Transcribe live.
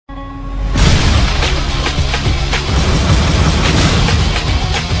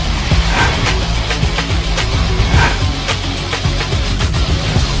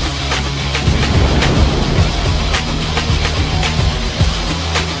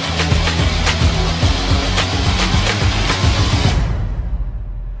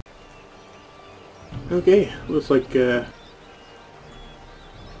Okay, looks like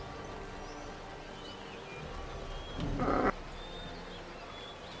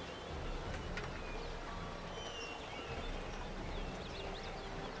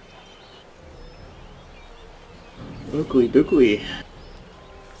oogly doogly.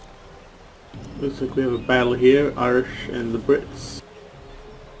 Looks like we have a battle here, Irish and the Brits.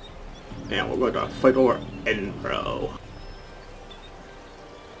 And we're going to fight over Edinburgh.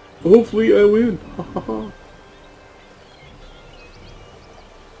 Hopefully I win.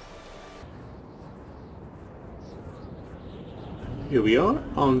 Here we are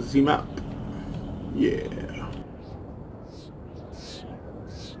on the map. Yeah.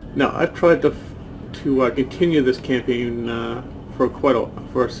 Now I've tried to continue this campaign for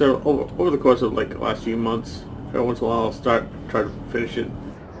over the course of like the last few months. Every once in a while I'll try to finish it,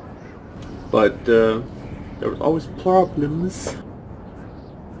 but there was always problems.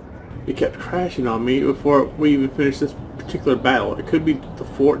 It kept crashing on me before we even finished this particular battle. It could be the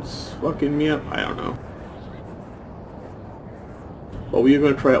forts fucking me up. I don't know. But we are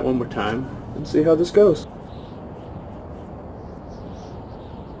going to try it one more time and see how this goes.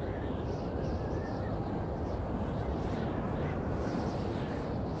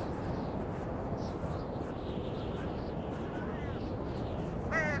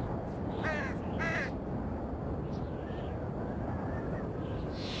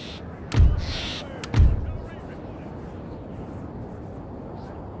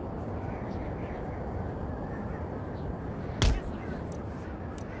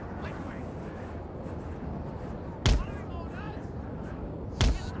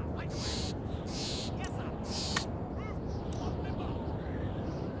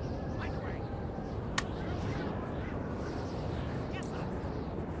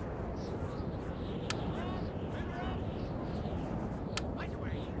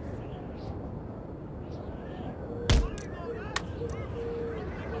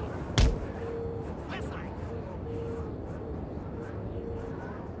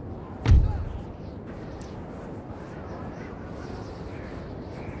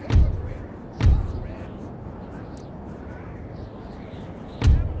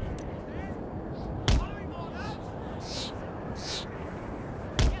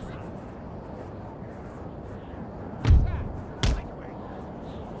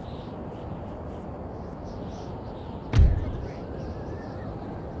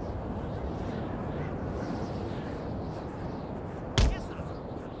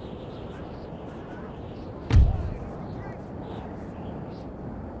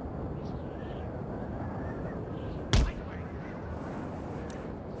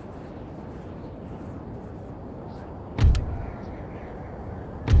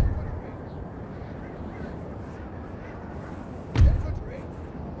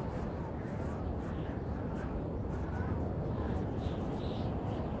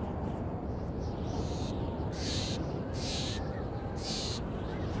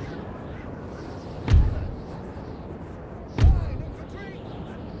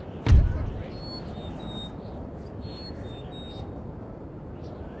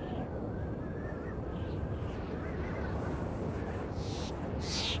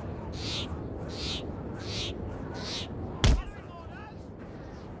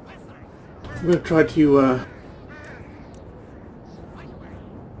 I'm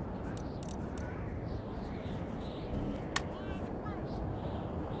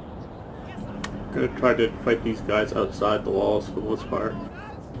gonna try to fight these guys outside the walls for the most part.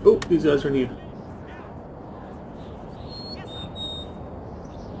 Oh, these guys are new.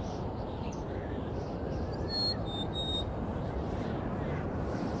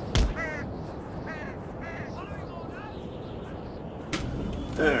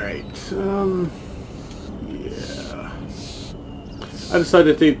 Alright, yeah. I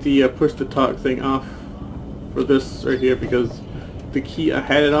decided to take the push to talk thing off for this right here because the key I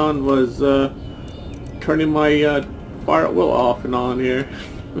had it on was turning my fire at will off and on here.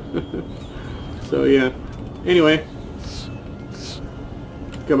 So yeah. Anyway,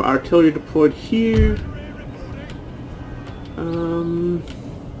 got my artillery deployed here.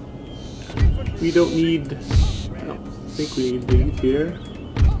 We don't need. I don't think we need these here.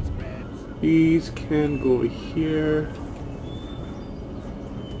 These can go over here.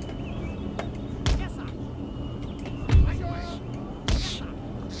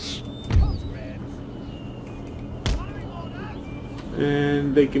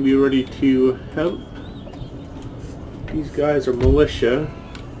 And they can be ready to help. These guys are militia.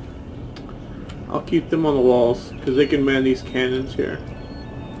 I'll keep them on the walls because they can man these cannons here.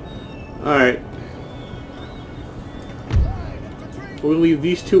 Alright. We'll leave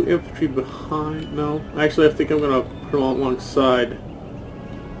these two infantry behind. No, actually, I think I'm gonna put them alongside.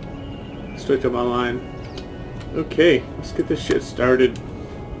 Stretch out my line. Okay, let's get this shit started.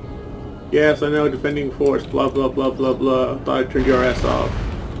 Yes, I know, defending force, blah blah blah blah blah. Thought I turned your ass off.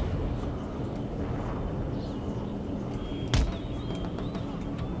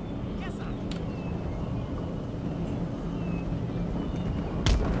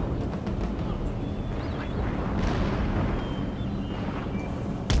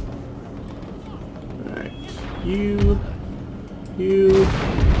 Alright, you.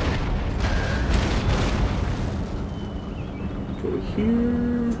 Go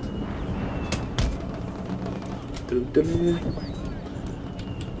here.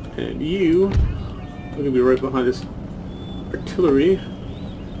 And you are going to be right behind this artillery.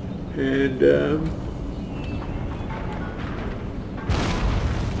 And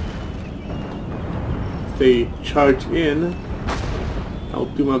if they charge in, I'll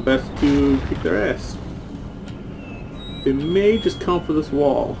do my best to kick their ass. They may just come for this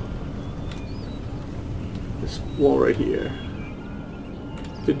wall. This wall right here.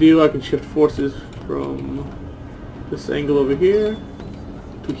 To do, I can shift forces from this angle over here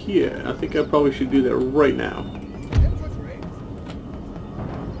to here. I think I probably should do that right now.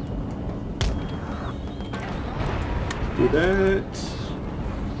 Do that.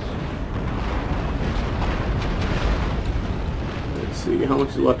 Let's see, how much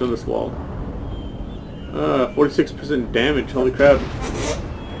is left on this wall? 46% damage, holy crap.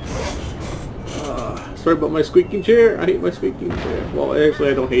 Sorry about my squeaking chair. I hate my squeaking chair. Well, actually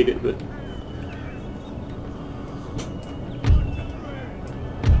I don't hate it, but...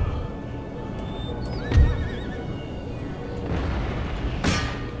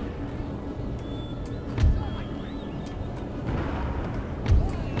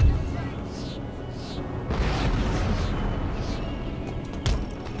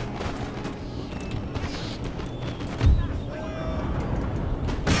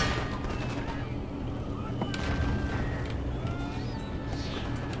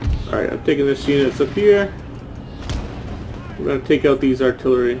 Alright, I'm taking this unit that's up here. We're going to take out these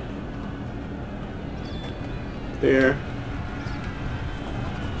artillery. There.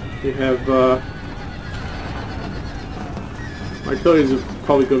 We have, artillery is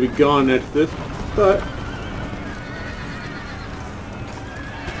probably going to be gone after this, but...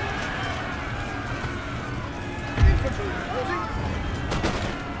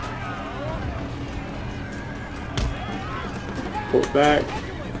 pull it back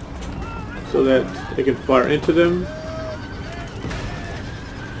so that they can fire into them.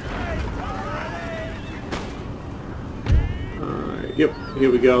 Alright, yep,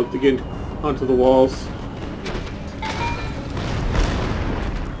 here we go, to get onto the walls.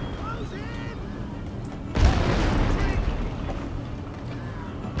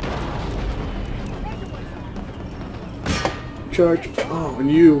 Charge. Oh, and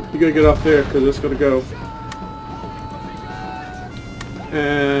you gotta get off there because it's gonna go.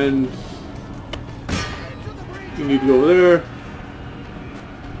 And you need to go over there.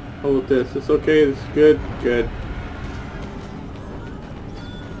 Hold this. It's okay. This is good. Good.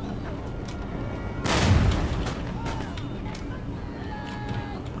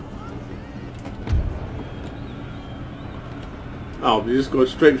 Oh, you just go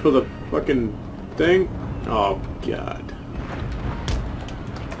straight for the fucking thing? Oh, God.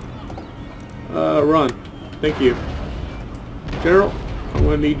 Run. Thank you. General, I'm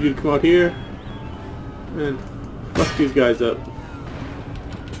gonna need you to come out here and fuck these guys up.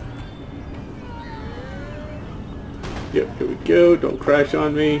 Yep, here we go. Don't crash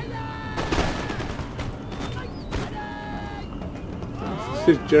on me. This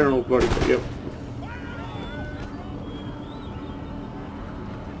is General Buddy. Yep.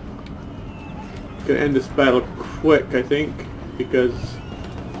 Gonna end this battle quick, I think, because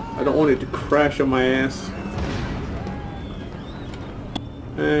I don't want it to crash on my ass.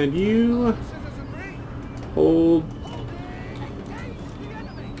 And you hold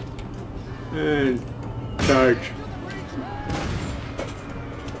and charge.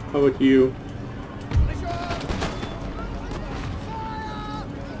 How about you?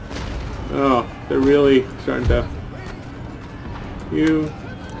 Oh, they're really starting to. You.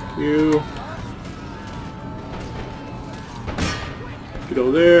 Get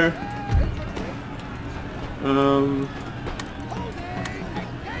over there.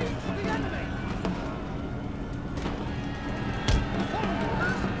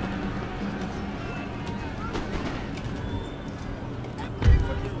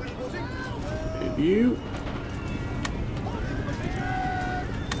 You.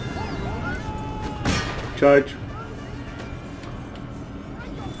 Charge.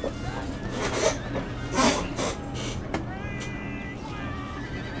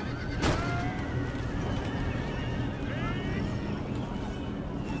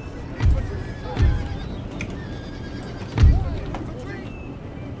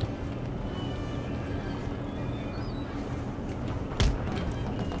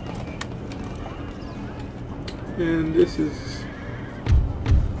 And this is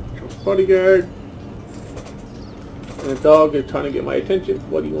bodyguard. And a dog is trying to get my attention.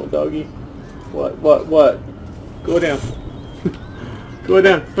 What do you want, doggy? What? Go down. Go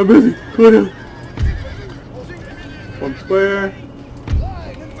down. I'm busy. Go down. One square.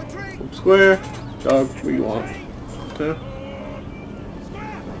 One square. Dog, what do you want? Huh?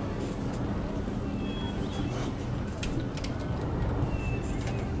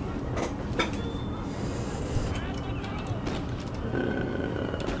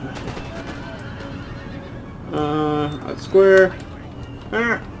 Square.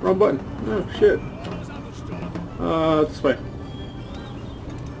 Ah, wrong button. Oh shit. This way.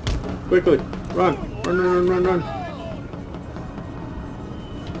 Quickly, run, run.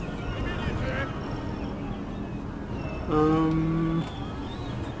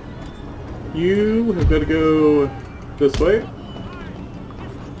 You have got to go this way.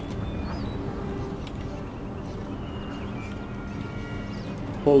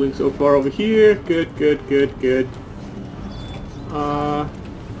 Holding so far over here. Good.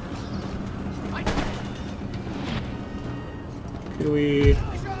 Can we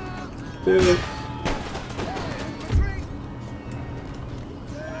do this?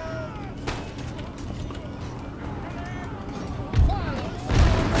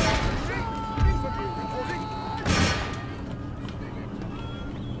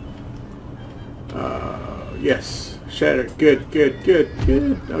 Yes. Shatter. Good.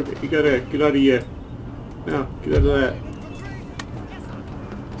 Okay, you gotta get out of here. Now, get out of that.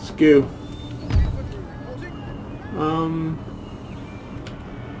 Skew.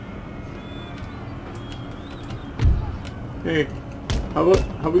 Hey, how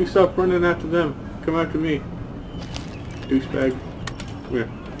about you stop running after them? Come after me. Douchebag. Come here.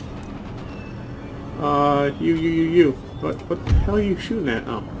 You. What the hell are you shooting at?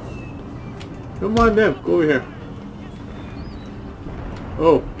 Oh. Come on then, go over here.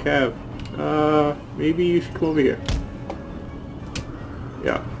 Oh, Cav. Maybe you should come over here.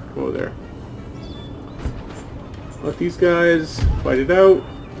 Yeah, go over there. Let these guys fight it out.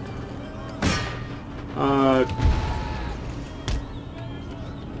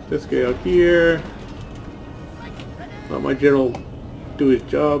 This guy out here. Let my general do his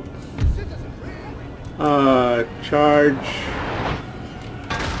job. Charge.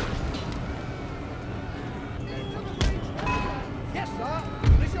 Yes, sir.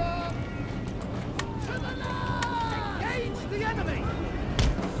 Bishop. To the left. Engage the enemy.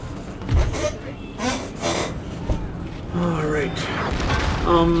 All right.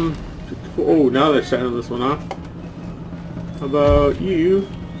 Oh, now they're starting this one, huh? How about you?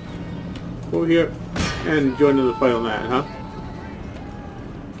 Go here and join in the fight on that, huh?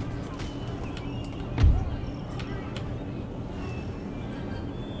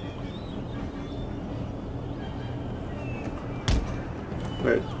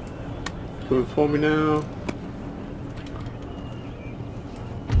 Right. Coming for me now.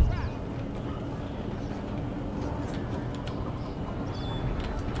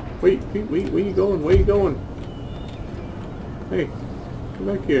 Wait, where you going? Where you going? Hey, come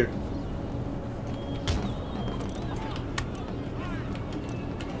back here.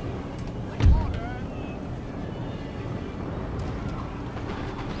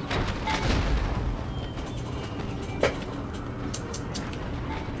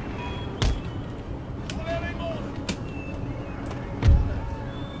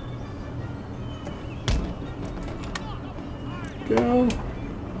 Go.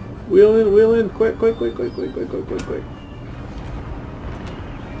 Wheel in, quick.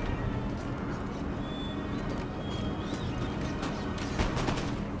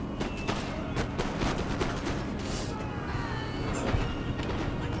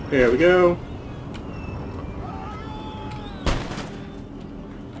 There we go.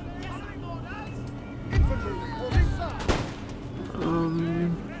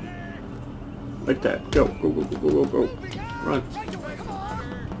 Like that. Go. Run.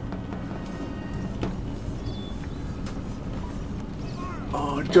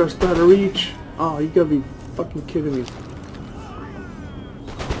 Oh, just out of reach. Oh, you gotta be fucking kidding me.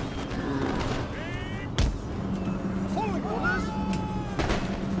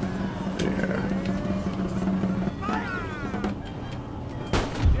 There.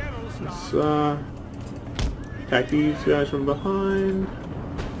 Let's attack these guys from behind.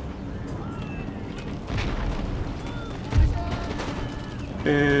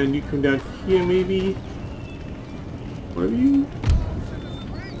 And you come down here, maybe. One of you.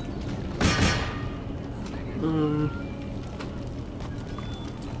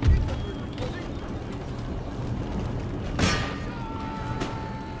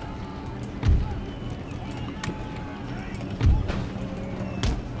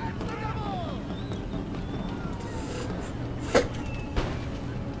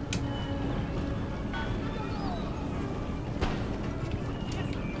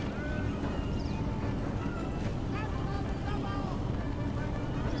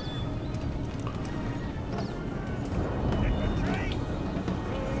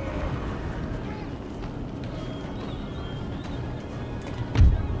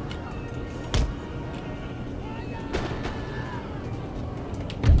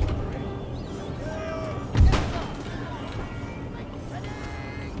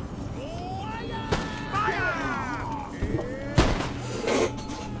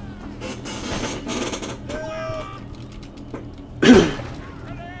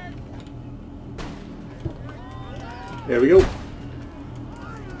 There we go.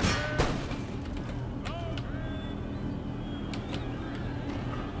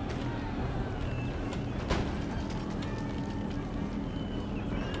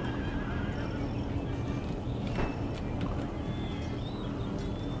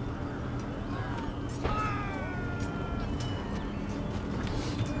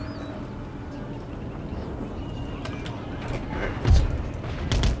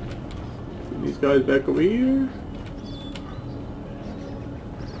 These guys back over here.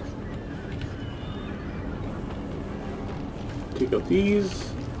 Take out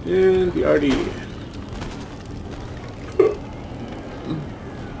these and the RD.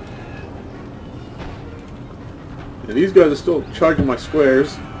 And these guys are still charging my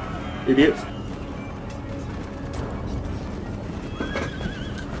squares, idiots.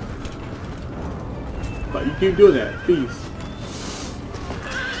 But you keep doing that, please.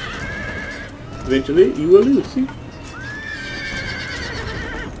 Eventually, you will lose, see?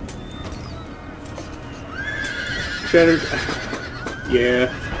 Shattered.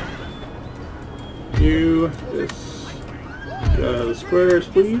 Yeah. You, this, the squares,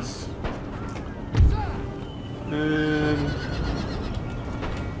 please. And...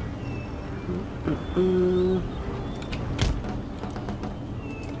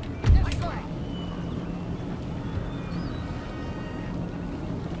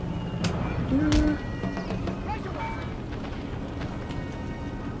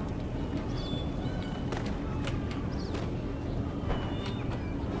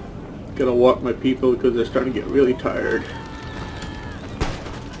 Gotta walk my people because they're starting to get really tired.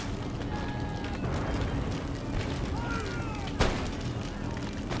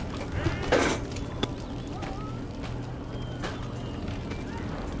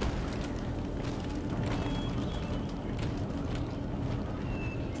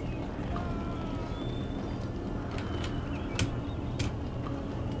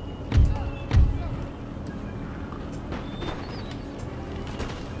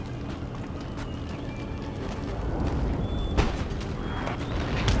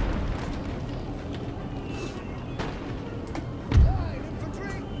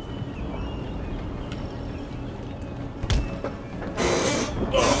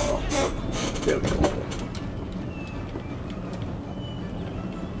 There we go.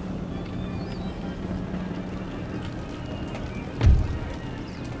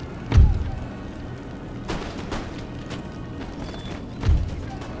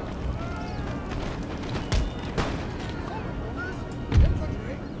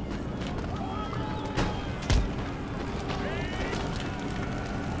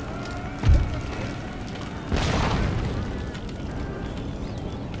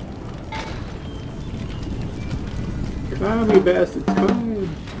 Come, you bastards,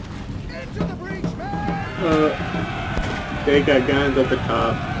 come! Into the breach, man! They got guns at the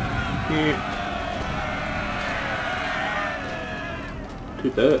top. To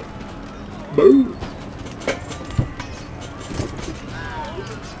that. Boom!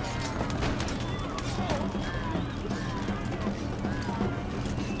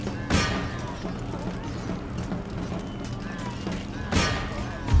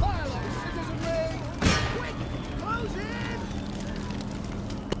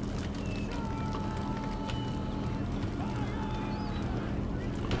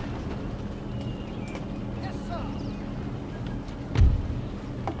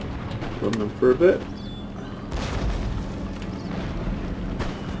 Run them for a bit.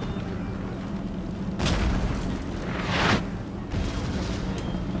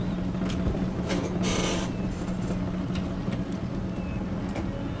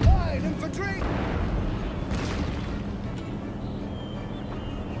 Line infantry!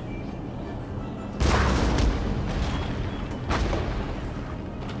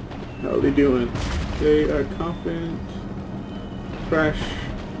 How are they doing? They are confident, fresh,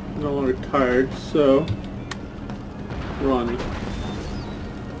 no longer tired, so run.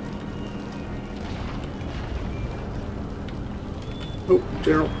 Oh,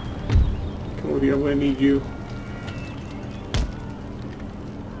 General, come over here, I'm going to need you.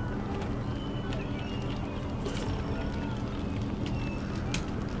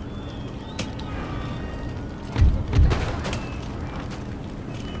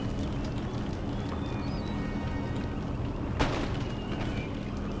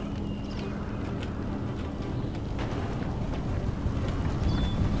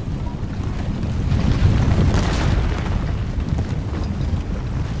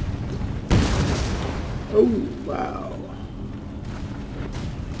 Oh, wow.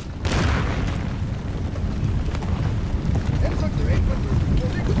 Infantry,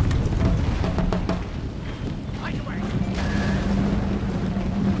 infantry! Right away!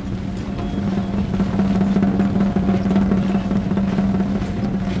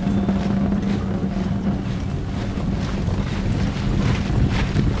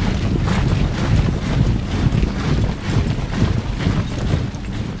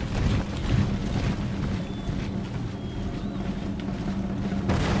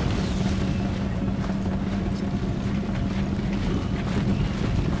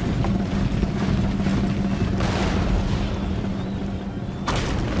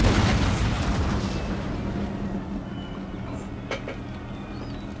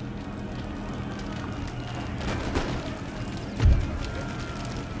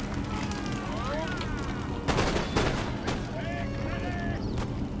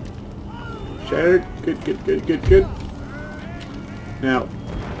 Shattered. Good, good, good, good, good. Now,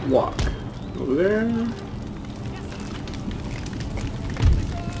 walk. Over there.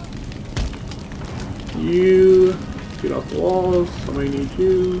 You. Get off the walls. Somebody needs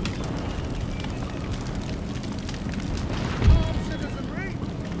you.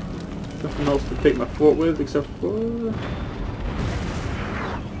 Nothing else to take my fort with except for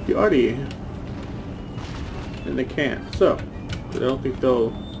the arty. And they can't. So, I don't think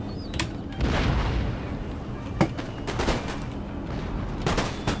they'll.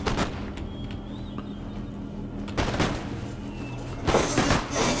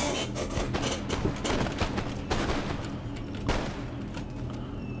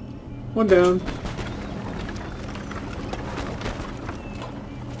 One down.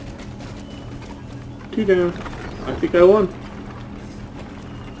 Two down. I think I won.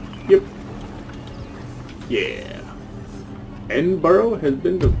 Yep. Yeah. Edinburgh has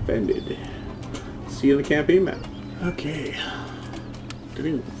been defended. See you on the campaign map. Okay.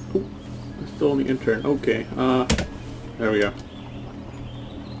 Oh, I'm still on the intern. Okay. There we go.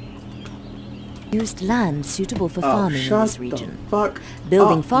 Used land suitable for farming in this region. Fuck.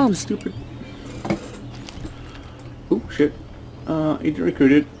 Building farms. Stupid. Oh shit. Agent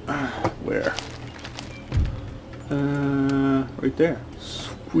recruited. Where? Right there.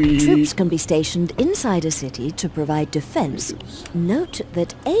 Sweet. Troops can be stationed inside a city to provide defense. Note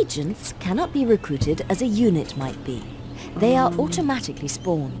that agents cannot be recruited as a unit might be. They are automatically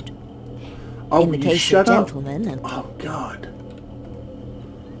spawned. Oh, In the case of gentlemen and... Oh god.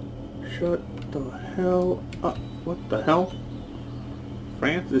 Shut the hell up. What the hell?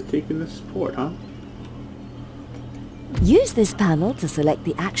 France is taking this port, huh? Use this panel to select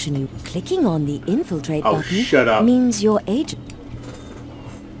the action you... Clicking on the infiltrate Oh, button shut up. means your agent...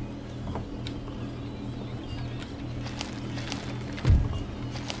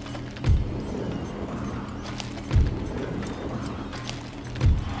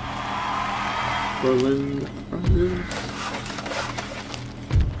 Berlin.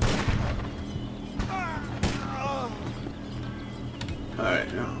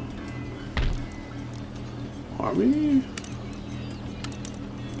 Alright, now. Army.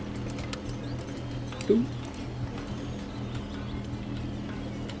 Ooh.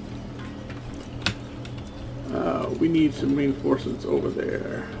 We need some reinforcements over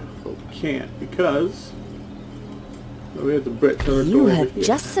there. But we can't because we have the Brits on our You door over have here.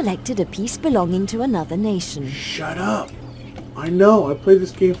 just selected a piece belonging to another nation. Shut up! I know, I played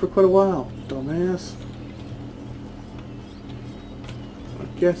this game for quite a while, dumbass.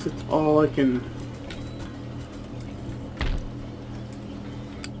 I guess it's all I can...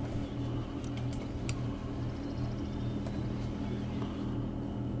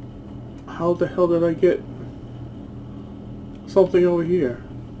 How the hell did I get something over here?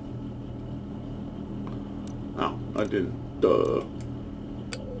 Oh, I didn't. Duh.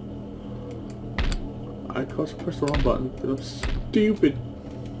 I pressed the wrong button because I'm stupid.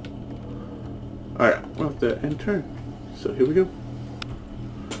 Alright, we'll have to end turn. So here we go.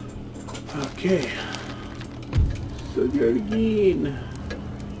 Okay. So do it again.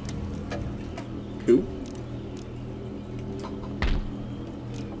 Cool.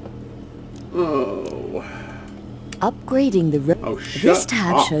 Oh. Upgrading the road. Oh, shut This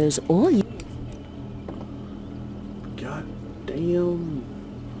tab up. shows all you... God damn.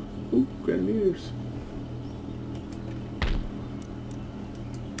 Ooh, grenadiers.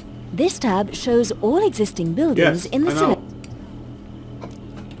 This tab shows all existing buildings Yes, in the I select. know.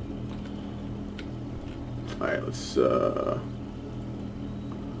 Alright, let's,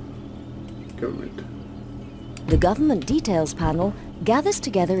 government. The government details panel gathers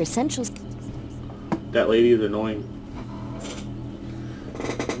together essentials. That lady is annoying.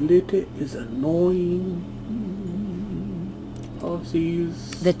 Lady is annoying.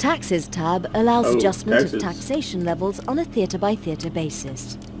 Policies. The taxes tab allows Oh, adjustment taxes. of taxation levels on a theatre-by-theatre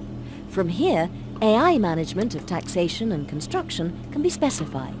basis. From here, AI management of taxation and construction can be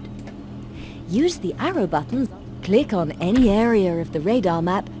specified. Use the arrow buttons. Click on any area of the radar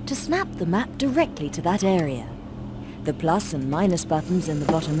map to snap the map directly to that area. The plus and minus buttons in the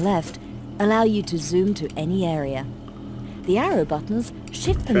bottom left allow you to zoom to any area. The arrow buttons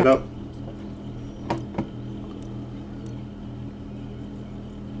shift the Shut map. up.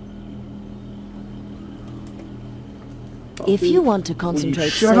 If you want to concentrate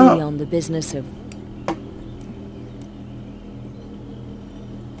shut solely up? on the business of...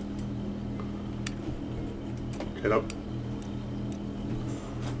 Shut up.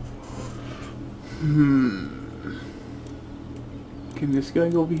 Can this guy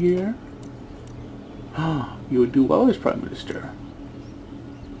go over here? Ah, you would do well as Prime Minister.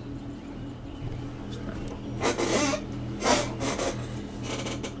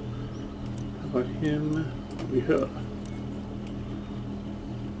 him over here.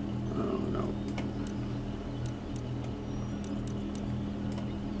 Oh no.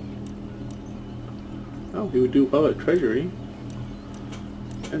 Oh, he would do well at Treasury.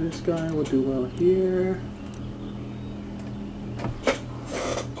 And this guy will do well here.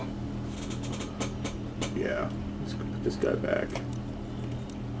 Yeah, let's put this guy back.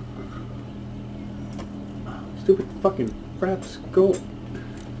 Stupid fucking fraps go.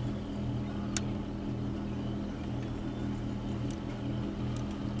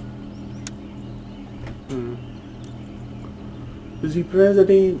 Is he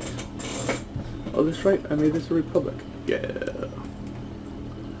president? Oh, that's right. I made this a republic. Yeah.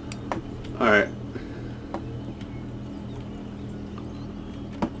 Alright.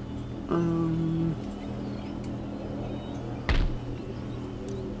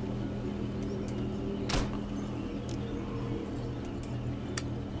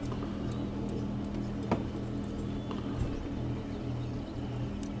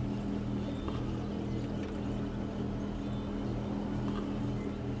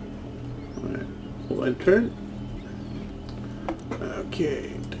 Alright. We'll enter.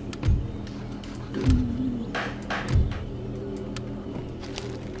 Okay.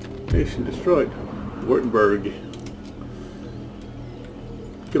 Nation destroyed. Württemberg.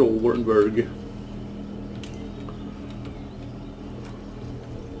 Good old Württemberg.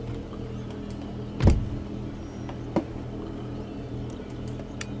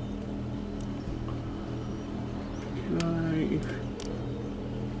 Can I...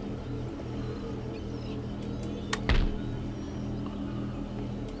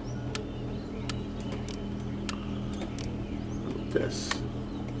 this.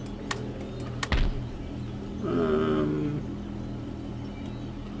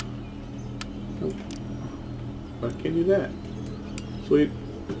 Nope. I can't do that. Sweet.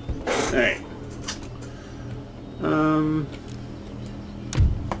 Alright.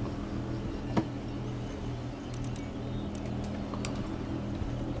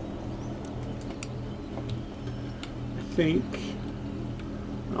 I think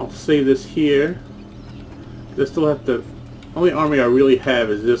I'll save this here. I still have to. Only army I really have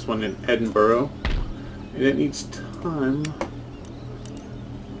is this one in Edinburgh, and it needs time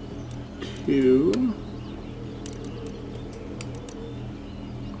to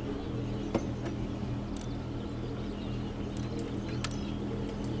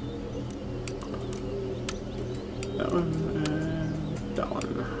that one and that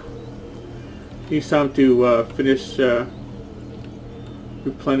one. Needs time to finish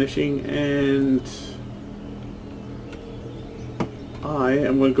replenishing, and I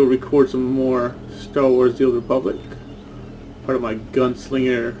am going to go record some more Star Wars The Old Republic, part of my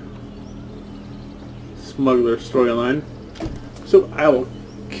Gunslinger Smuggler storyline. So I will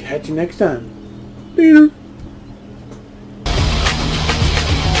catch you next time. Later.